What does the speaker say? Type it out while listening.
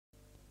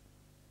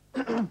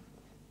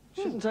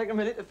Shouldn't take a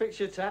minute to fix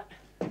your tap.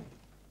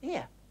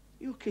 Here,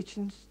 your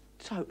kitchen's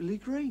totally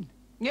green.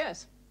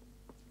 Yes.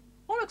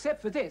 All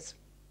except for this.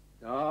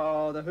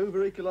 Oh, the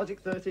Hoover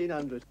Ecologic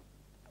 1300.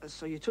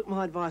 So you took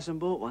my advice and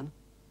bought one.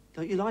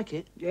 Don't you like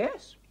it?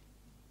 Yes.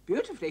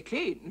 Beautifully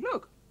clean,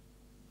 look.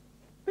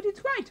 But it's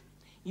white.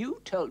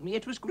 You told me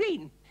it was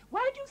green.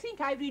 Why do you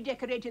think I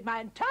redecorated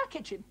my entire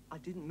kitchen? I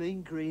didn't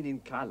mean green in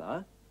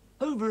colour.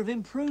 Hoover have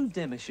improved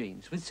their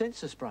machines with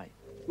sensor spray.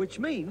 Which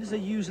means they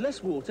use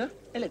less water,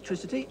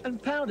 electricity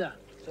and powder.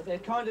 So they're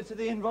kinder to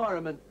the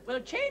environment. Well,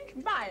 change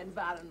my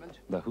environment.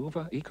 The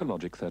Hoover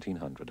Ecologic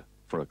 1300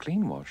 for a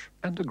clean wash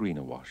and a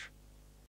greener wash.